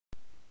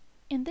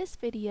In this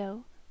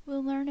video,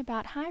 we'll learn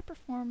about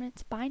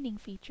high-performance binding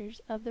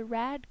features of the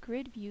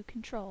RadGridView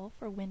control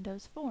for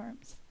Windows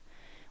Forms.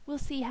 We'll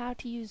see how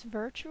to use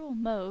virtual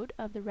mode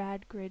of the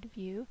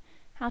RadGridView,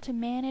 how to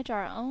manage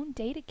our own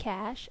data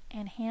cache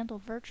and handle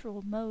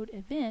virtual mode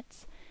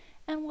events,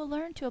 and we'll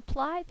learn to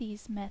apply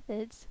these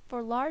methods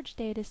for large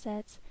data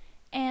sets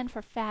and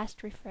for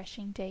fast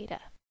refreshing data.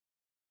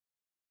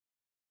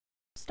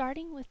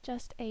 Starting with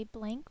just a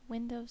blank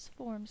Windows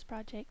Forms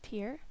project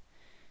here,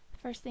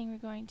 first thing we're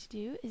going to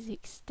do is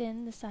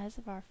extend the size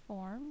of our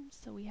form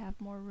so we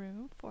have more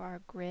room for our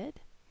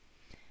grid.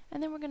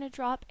 And then we're going to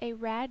drop a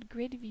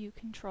RadGridView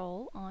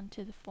control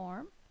onto the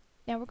form.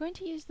 Now we're going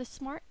to use the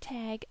smart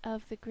tag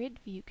of the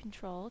GridView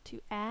control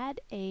to add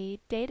a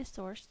data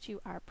source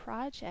to our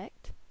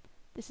project.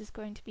 This is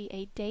going to be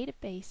a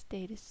database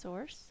data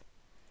source,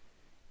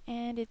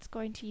 and it's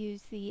going to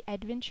use the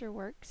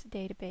AdventureWorks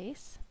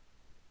database.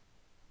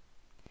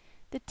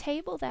 The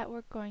table that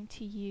we're going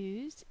to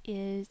use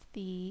is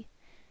the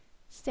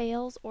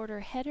sales order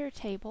header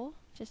table,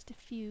 just a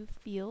few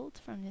fields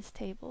from this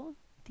table.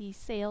 The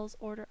sales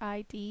order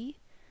ID,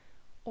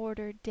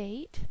 order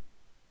date,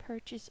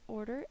 purchase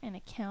order and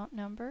account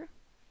number,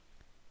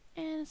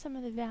 and some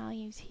of the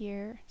values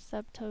here,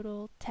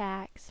 subtotal,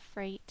 tax,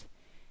 freight,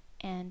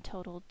 and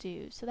total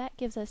due. So that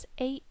gives us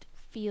 8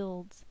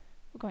 fields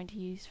we're going to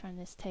use from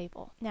this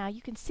table. Now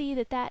you can see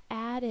that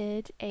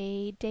added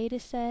a data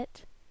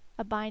set,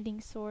 a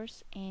binding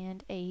source,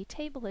 and a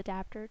table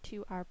adapter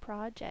to our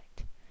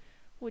project,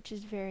 which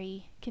is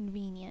very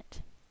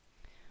convenient.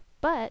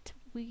 But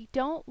we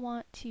don't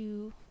want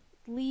to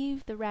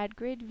leave the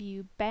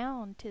RadGridView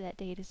bound to that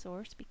data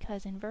source,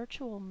 because in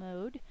virtual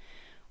mode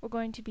we're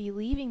going to be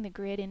leaving the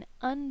grid in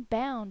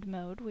unbound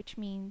mode, which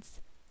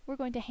means we're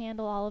going to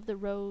handle all of the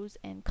rows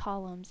and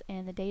columns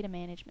and the data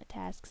management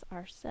tasks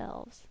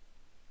ourselves.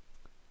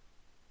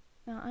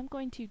 Now I'm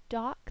going to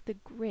dock the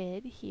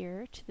grid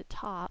here to the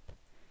top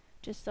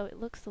just so it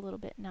looks a little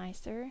bit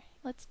nicer.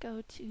 Let's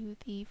go to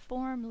the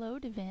form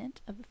load event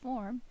of the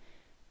form,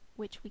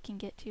 which we can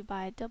get to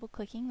by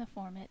double-clicking the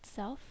form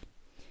itself.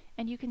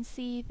 And you can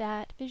see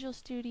that Visual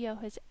Studio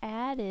has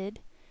added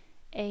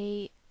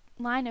a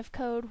line of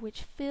code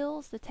which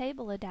fills the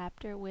table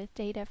adapter with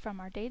data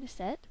from our data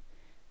set.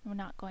 We're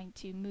not going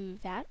to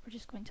move that, we're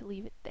just going to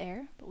leave it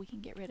there, but we can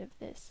get rid of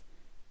this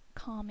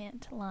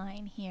comment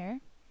line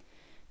here.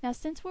 Now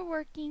since we're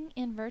working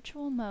in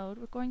virtual mode,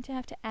 we're going to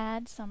have to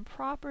add some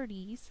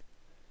properties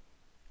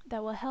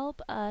that will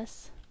help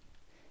us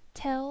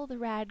tell the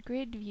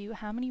RadGridView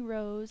how many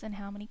rows and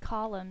how many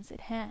columns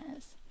it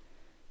has.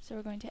 So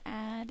we're going to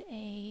add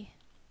a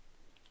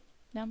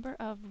number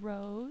of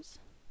rows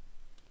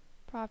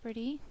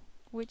property,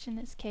 which in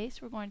this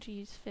case we're going to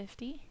use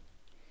 50,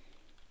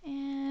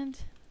 and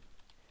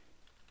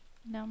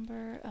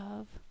number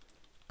of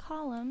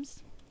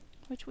columns,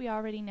 which we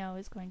already know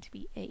is going to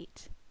be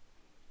 8.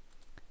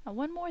 Now,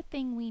 one more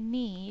thing we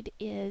need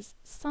is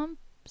some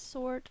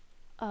sort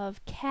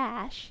of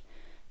cache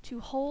to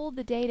hold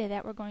the data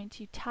that we're going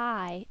to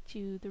tie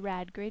to the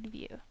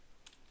RadGridView.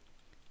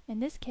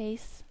 In this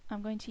case,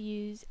 I'm going to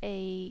use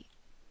a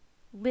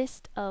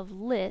list of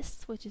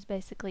lists, which is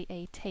basically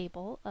a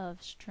table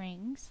of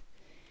strings,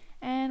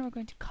 and we're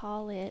going to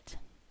call it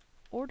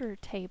order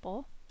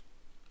table,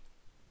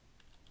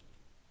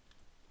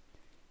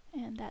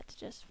 and that's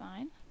just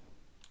fine.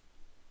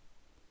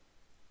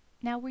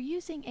 Now we're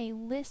using a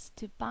list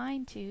to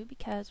bind to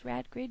because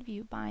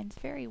RadGridView binds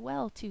very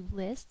well to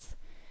lists.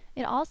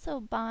 It also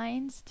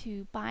binds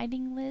to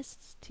binding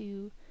lists,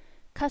 to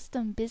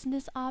custom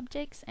business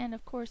objects, and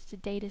of course to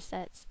data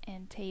sets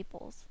and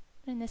tables.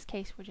 In this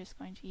case we're just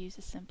going to use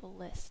a simple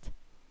list.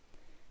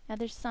 Now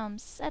there's some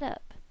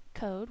setup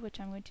code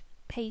which I'm going to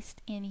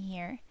paste in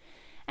here,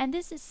 and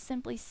this is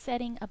simply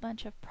setting a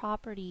bunch of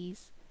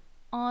properties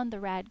on the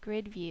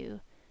RadGridView.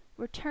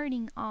 We're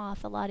turning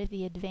off a lot of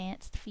the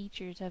advanced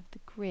features of the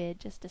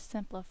grid just to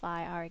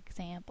simplify our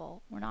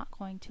example. We're not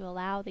going to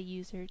allow the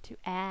user to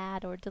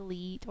add or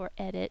delete or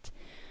edit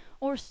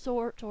or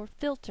sort or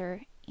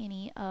filter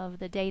any of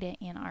the data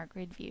in our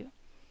grid view.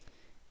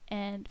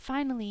 And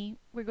finally,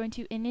 we're going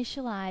to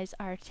initialize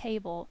our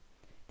table.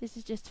 This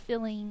is just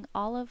filling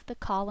all of the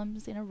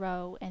columns in a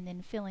row and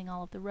then filling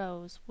all of the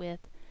rows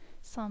with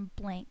some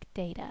blank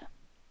data.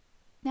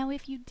 Now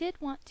if you did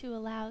want to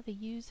allow the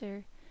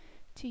user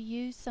to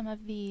use some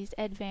of these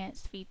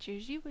advanced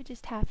features, you would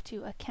just have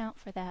to account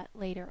for that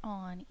later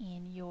on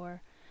in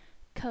your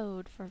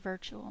code for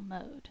virtual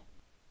mode.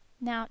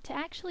 Now to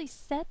actually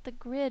set the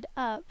grid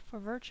up for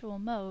virtual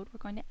mode, we're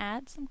going to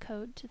add some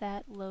code to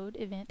that load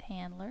event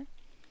handler.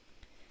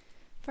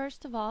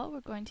 First of all, we're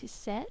going to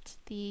set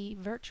the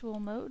virtual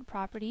mode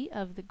property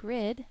of the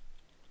grid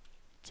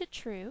to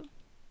true,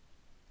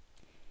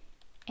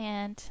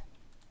 and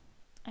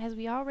as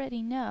we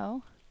already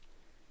know,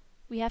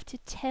 we have to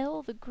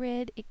tell the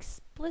grid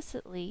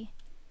explicitly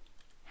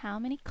how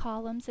many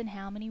columns and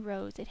how many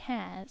rows it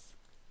has,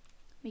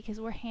 because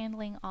we're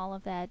handling all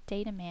of that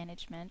data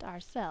management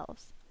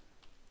ourselves.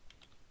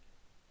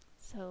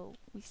 So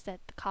we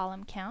set the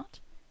column count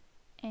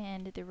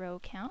and the row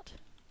count.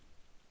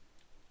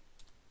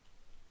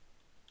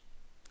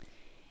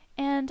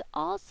 And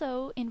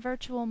also in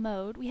virtual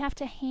mode, we have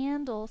to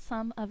handle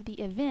some of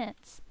the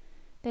events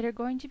that are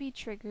going to be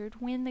triggered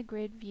when the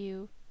grid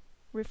view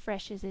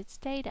refreshes its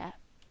data.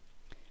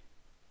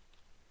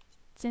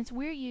 Since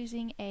we're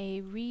using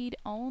a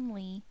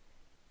read-only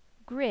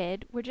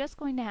grid, we're just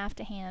going to have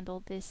to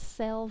handle this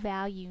cell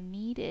value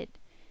needed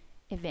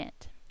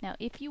event. Now,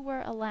 if you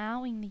were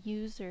allowing the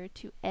user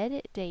to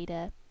edit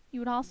data, you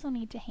would also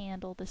need to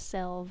handle the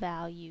cell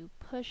value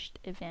pushed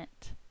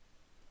event.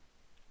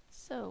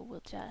 So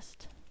we'll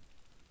just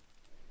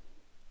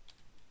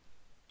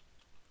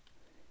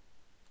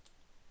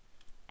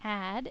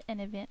add an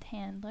event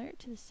handler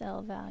to the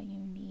cell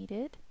value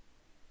needed,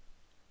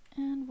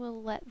 and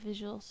we'll let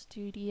Visual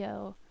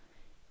Studio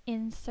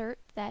insert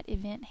that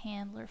event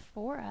handler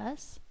for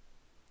us.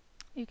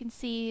 You can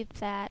see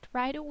that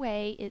right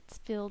away it's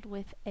filled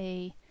with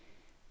a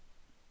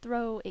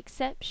throw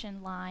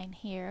exception line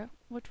here,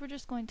 which we're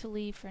just going to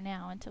leave for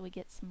now until we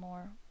get some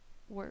more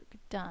work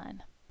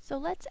done. So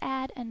let's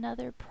add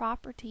another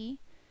property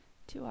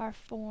to our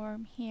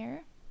form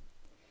here.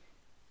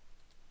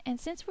 And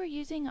since we're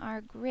using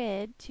our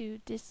grid to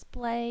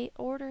display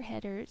order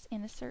headers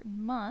in a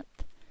certain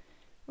month,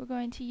 we're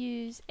going to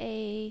use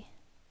a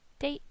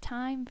date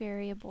time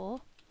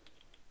variable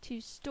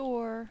to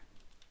store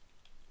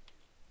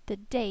the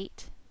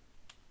date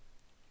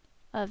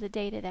of the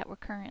data that we're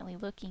currently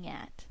looking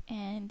at.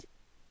 And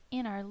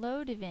in our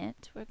load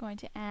event, we're going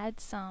to add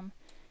some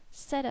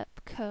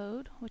setup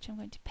code, which I'm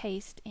going to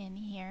paste in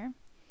here,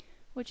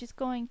 which is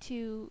going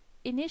to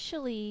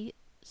initially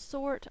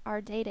sort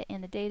our data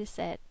in the data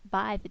set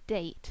by the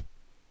date,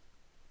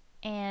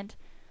 and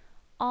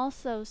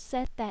also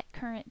set that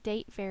current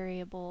date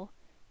variable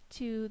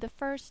to the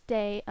first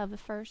day of the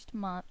first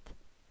month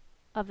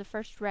of the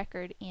first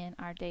record in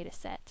our data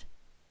set.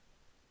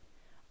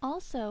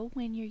 Also,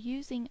 when you're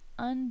using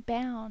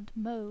unbound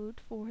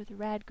mode for the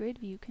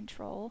RadGridView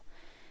control,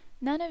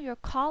 none of your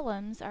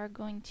columns are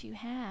going to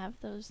have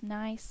those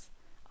nice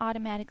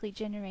automatically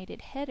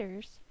generated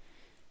headers.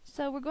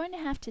 So we're going to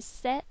have to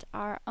set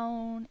our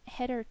own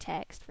header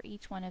text for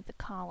each one of the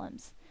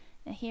columns.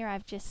 Now here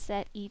I've just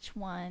set each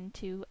one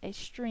to a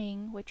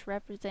string which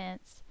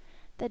represents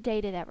the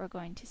data that we're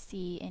going to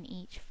see in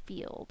each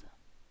field.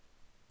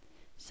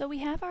 So we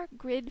have our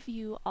grid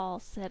view all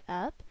set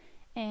up,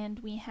 and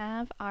we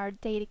have our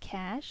data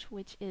cache,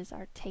 which is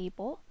our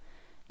table.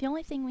 The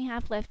only thing we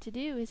have left to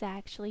do is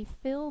actually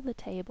fill the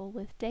table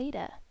with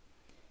data.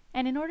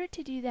 And in order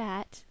to do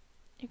that,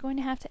 you're going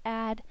to have to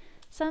add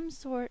some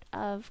sort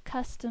of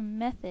custom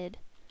method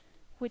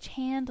which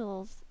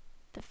handles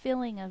the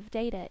filling of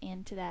data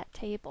into that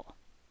table.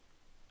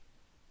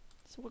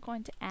 So we're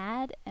going to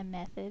add a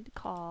method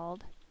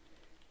called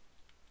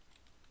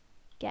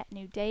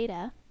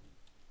getNewData.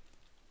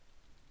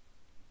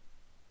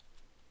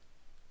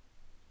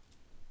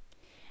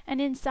 And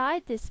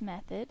inside this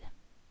method,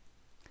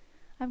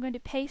 I'm going to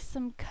paste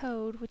some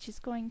code which is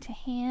going to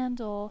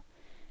handle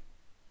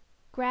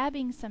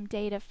grabbing some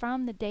data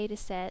from the data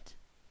set,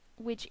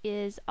 which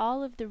is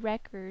all of the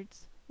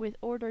records with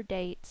order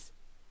dates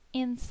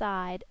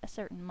inside a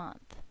certain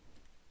month.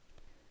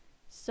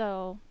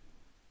 So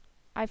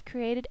I've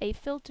created a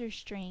filter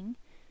string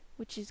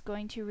which is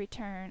going to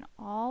return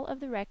all of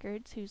the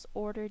records whose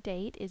order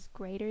date is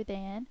greater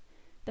than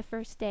the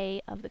first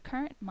day of the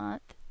current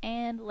month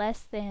and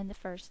less than the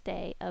first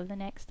day of the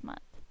next month.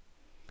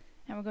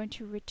 And we're going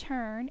to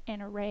return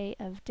an array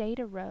of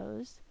data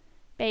rows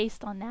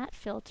based on that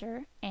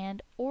filter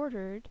and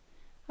ordered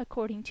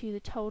according to the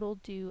total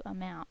due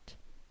amount.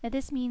 Now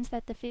this means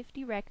that the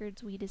 50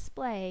 records we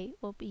display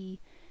will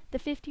be the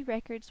 50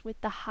 records with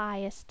the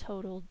highest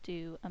total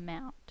due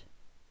amount.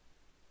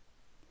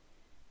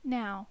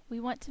 Now we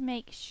want to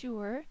make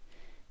sure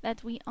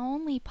that we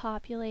only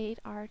populate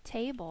our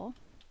table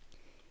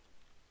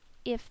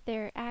if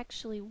there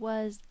actually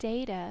was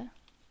data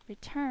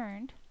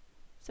returned.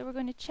 So we're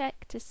going to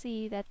check to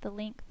see that the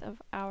length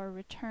of our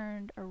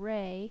returned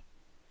array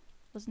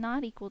was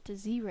not equal to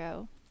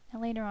 0.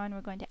 And later on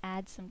we're going to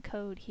add some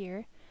code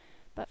here,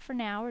 but for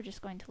now we're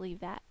just going to leave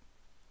that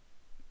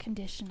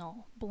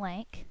conditional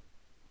blank.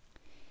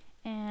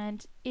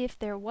 And if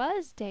there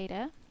was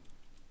data,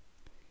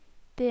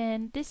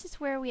 then this is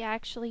where we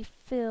actually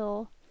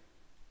fill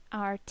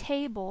our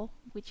table,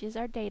 which is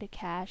our data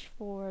cache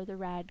for the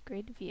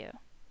RadGridView.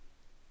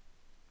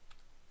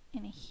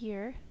 And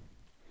here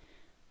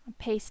I'm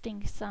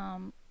pasting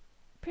some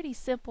pretty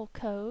simple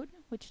code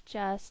which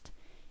just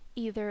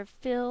either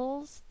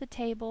fills the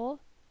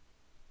table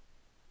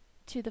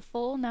to the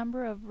full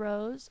number of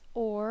rows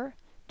or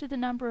to the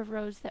number of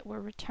rows that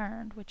were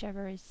returned,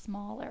 whichever is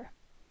smaller,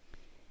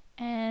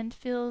 and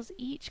fills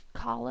each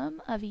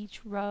column of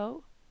each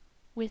row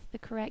with the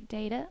correct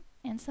data.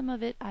 And some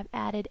of it I've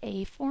added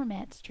a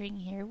format string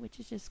here, which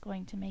is just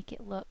going to make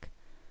it look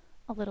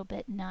a little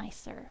bit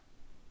nicer.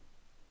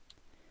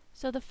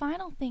 So the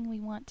final thing we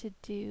want to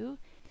do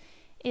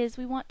is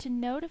we want to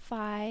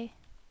notify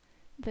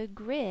the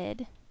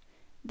grid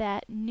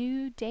that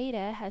new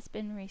data has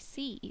been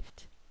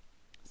received.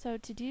 So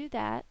to do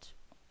that,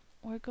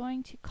 we're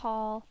going to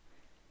call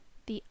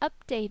the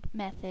update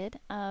method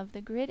of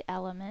the grid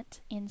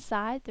element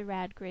inside the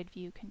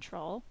RadGridView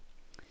control,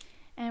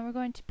 and we're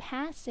going to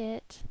pass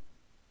it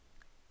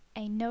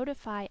a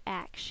notify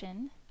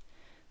action,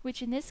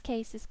 which in this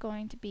case is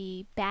going to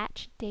be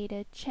batch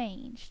data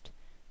changed,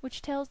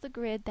 which tells the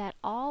grid that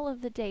all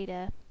of the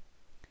data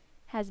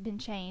has been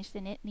changed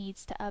and it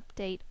needs to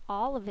update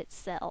all of its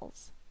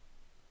cells.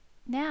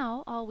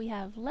 Now all we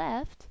have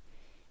left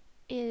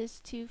is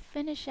to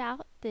finish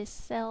out this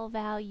cell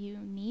value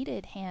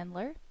needed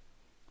handler,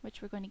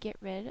 which we're going to get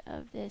rid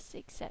of this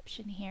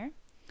exception here,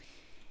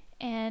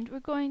 and we're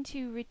going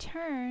to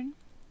return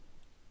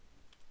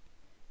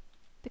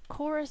the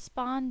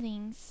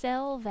corresponding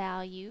cell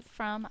value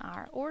from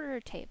our order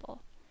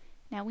table.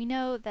 Now we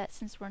know that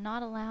since we're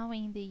not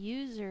allowing the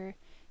user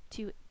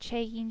to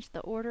change the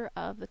order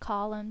of the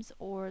columns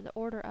or the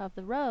order of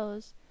the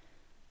rows,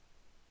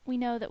 we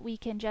know that we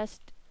can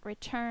just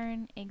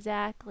return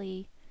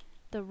exactly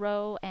the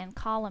row and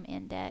column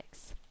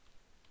index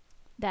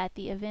that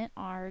the event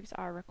args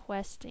are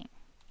requesting.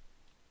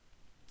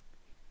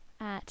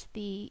 At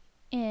the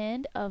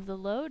end of the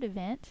load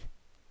event,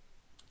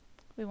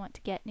 we want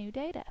to get new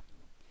data.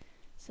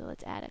 So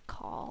let's add a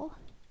call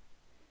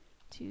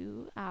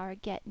to our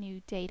get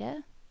new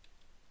data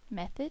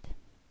method.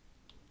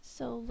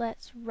 So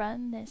let's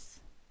run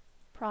this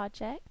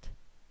project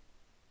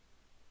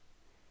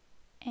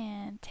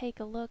and take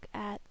a look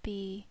at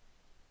the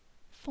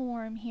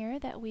form here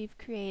that we've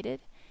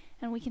created,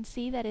 and we can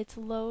see that it's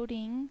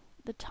loading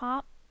the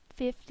top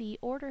 50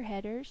 order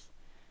headers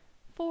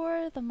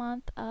for the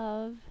month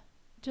of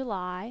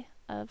July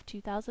of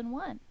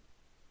 2001.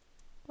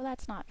 Well,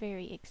 that's not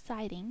very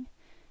exciting,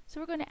 so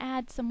we're going to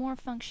add some more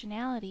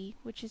functionality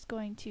which is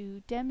going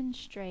to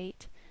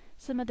demonstrate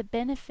some of the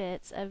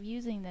benefits of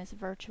using this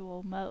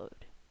virtual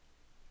mode.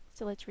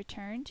 So let's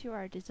return to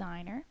our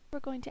designer. We're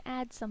going to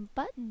add some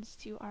buttons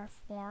to our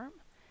form,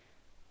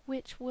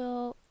 which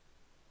will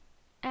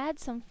add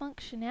some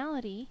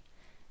functionality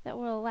that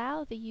will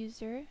allow the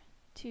user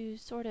to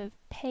sort of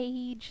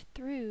page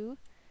through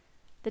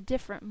the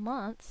different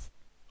months,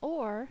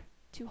 or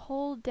to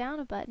hold down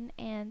a button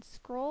and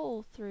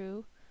scroll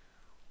through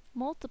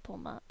multiple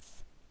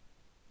months.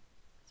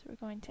 So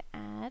we're going to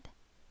add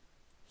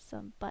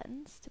some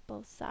buttons to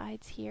both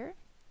sides here,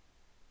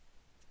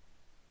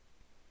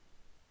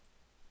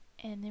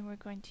 and then we're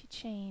going to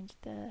change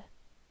the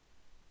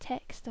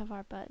text of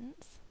our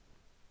buttons.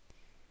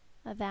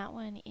 That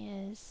one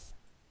is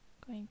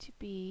going to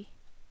be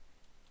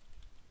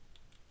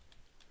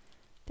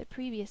the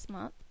previous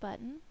month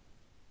button,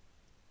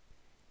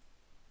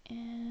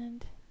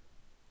 and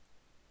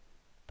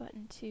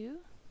button 2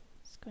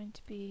 is going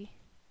to be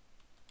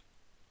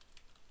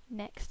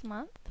next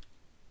month,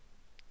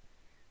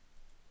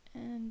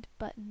 and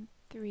button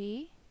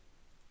 3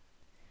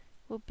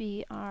 will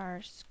be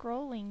our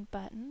scrolling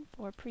button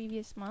for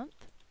previous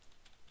month,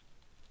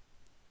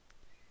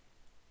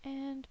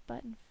 and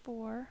button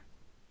 4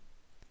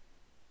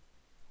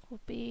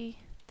 will be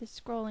the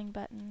scrolling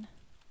button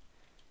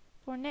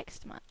for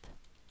next month.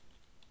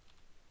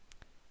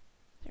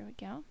 There we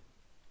go.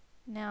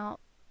 Now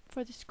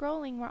for the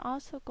scrolling, we're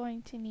also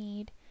going to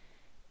need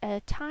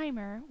a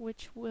timer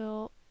which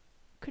will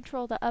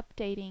control the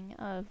updating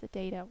of the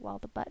data while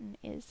the button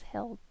is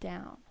held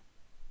down.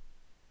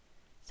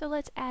 So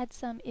let's add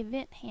some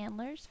event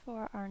handlers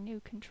for our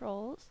new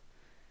controls.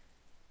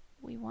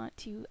 We want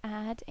to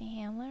add a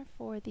handler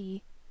for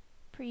the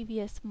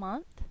previous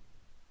month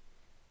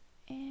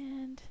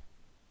and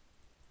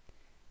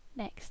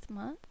next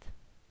month,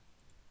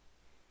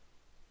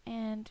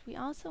 and we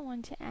also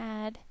want to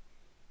add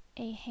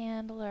a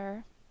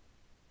handler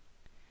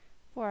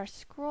for our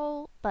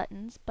scroll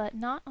buttons, but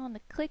not on the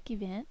click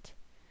event.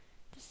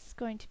 This is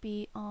going to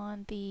be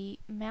on the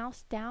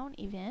mouse down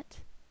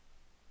event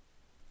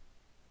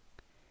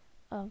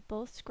of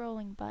both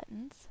scrolling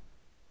buttons.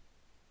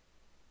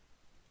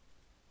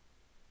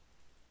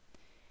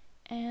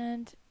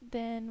 And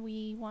then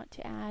we want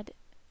to add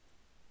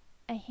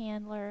a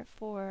handler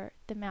for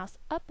the mouse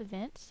up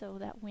event, so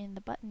that when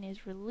the button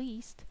is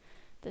released,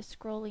 the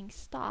scrolling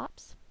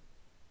stops.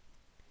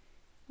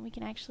 And we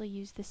can actually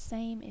use the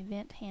same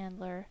event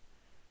handler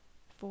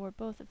for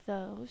both of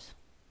those.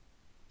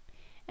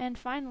 And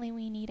finally,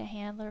 we need a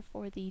handler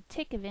for the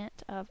tick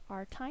event of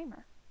our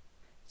timer.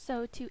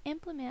 So to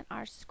implement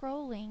our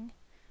scrolling,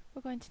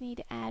 we're going to need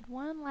to add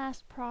one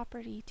last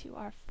property to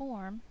our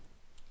form,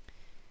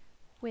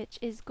 which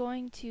is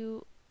going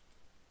to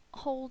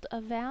hold a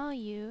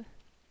value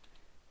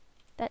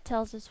that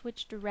tells us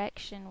which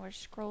direction we're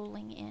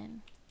scrolling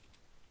in.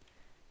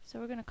 So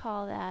we're going to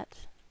call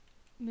that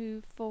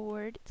move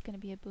forward. It's going to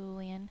be a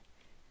Boolean.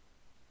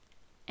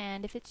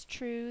 And if it's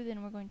true,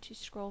 then we're going to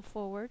scroll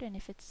forward, and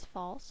if it's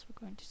false, we're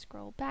going to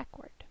scroll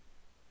backward.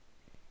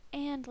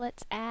 And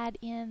let's add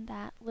in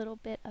that little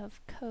bit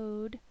of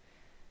code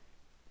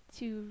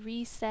to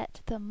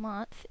reset the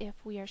month if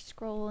we are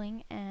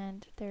scrolling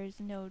and there's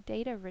no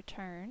data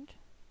returned.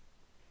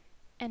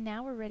 And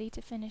now we're ready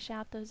to finish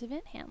out those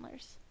event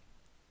handlers.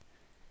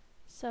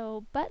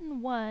 So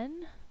button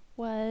 1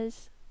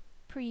 was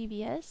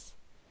previous.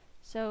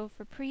 So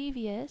for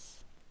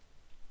previous,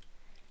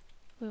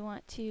 we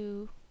want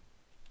to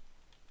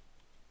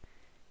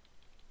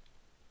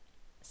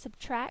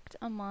subtract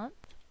a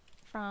month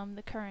from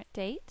the current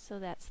date, so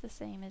that's the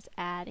same as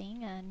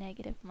adding a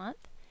negative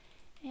month.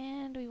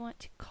 And we want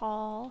to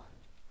call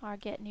our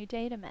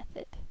getNewData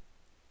method.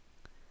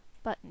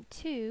 Button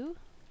 2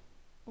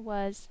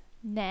 was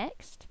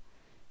next,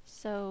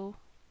 so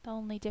the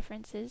only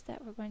difference is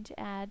that we're going to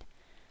add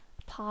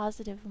a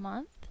positive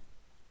month.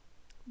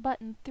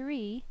 Button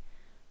 3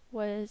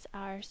 was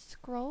our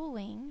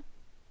scrolling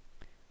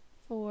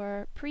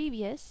for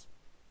previous,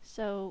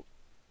 so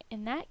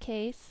in that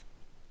case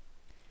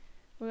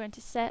we're going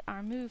to set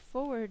our move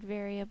forward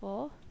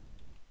variable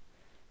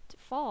to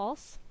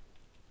false,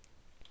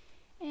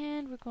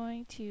 and we're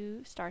going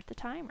to start the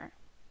timer.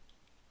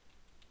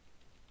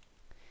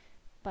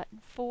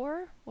 Button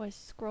 4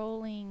 was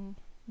scrolling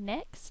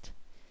next,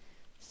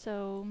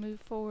 so move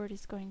forward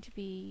is going to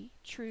be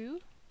true,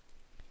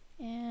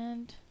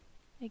 and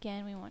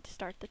again we want to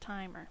start the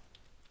timer.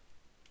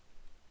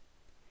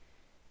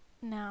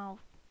 Now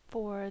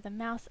for the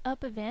mouse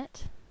up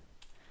event,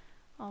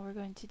 all we're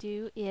going to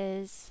do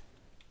is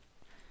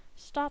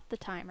stop the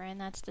timer,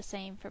 and that's the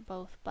same for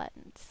both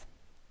buttons.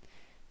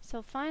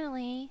 So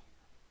finally,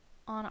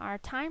 on our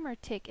timer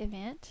tick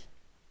event,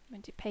 I'm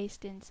going to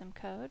paste in some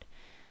code,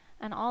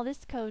 and all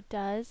this code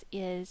does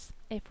is,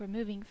 if we're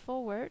moving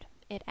forward,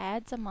 it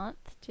adds a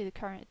month to the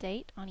current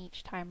date on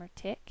each timer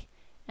tick,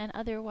 and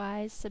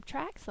otherwise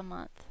subtracts a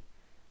month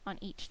on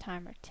each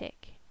timer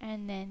tick,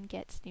 and then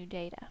gets new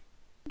data.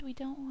 And we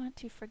don't want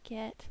to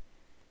forget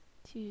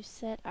to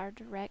set our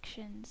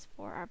directions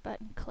for our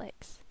button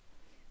clicks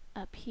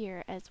up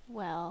here as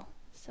well.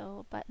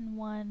 So button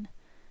 1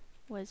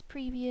 was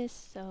previous,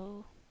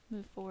 so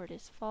move forward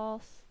is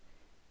false,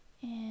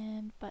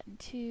 and button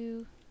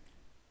 2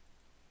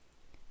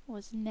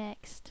 was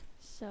next,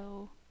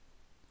 so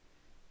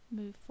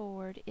move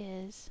forward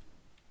is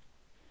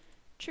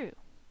true.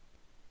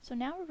 So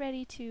now we're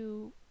ready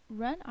to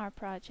run our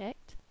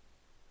project,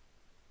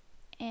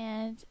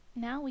 and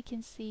now we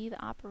can see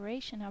the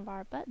operation of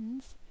our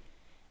buttons.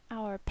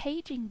 Our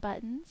paging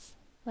buttons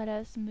let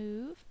us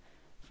move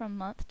from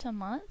month to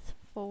month,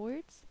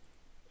 forwards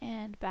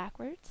and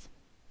backwards,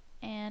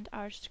 and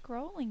our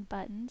scrolling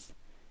buttons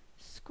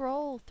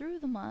scroll through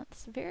the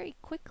months very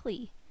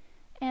quickly,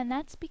 and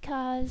that's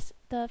because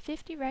the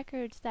 50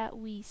 records that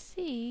we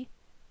see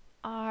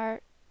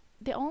are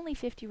the only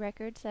 50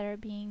 records that are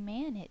being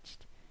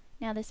managed.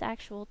 Now this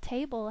actual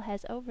table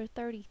has over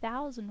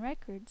 30,000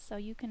 records, so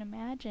you can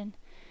imagine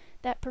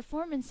that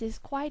performance is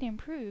quite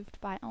improved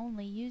by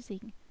only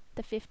using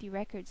the 50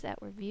 records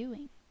that we're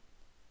viewing.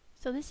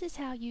 So this is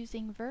how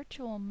using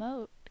virtual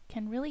mode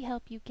can really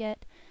help you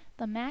get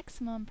the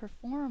maximum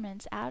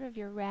performance out of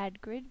your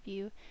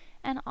RadGridView,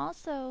 and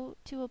also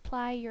to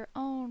apply your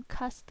own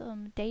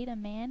custom data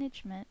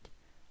management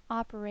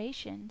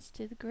operations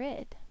to the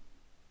grid.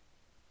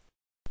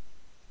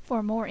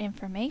 For more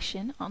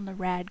information on the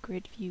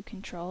RadGridView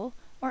control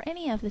or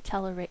any of the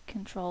Telerik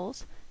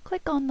controls,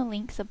 click on the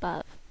links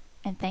above,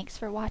 and thanks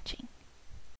for watching.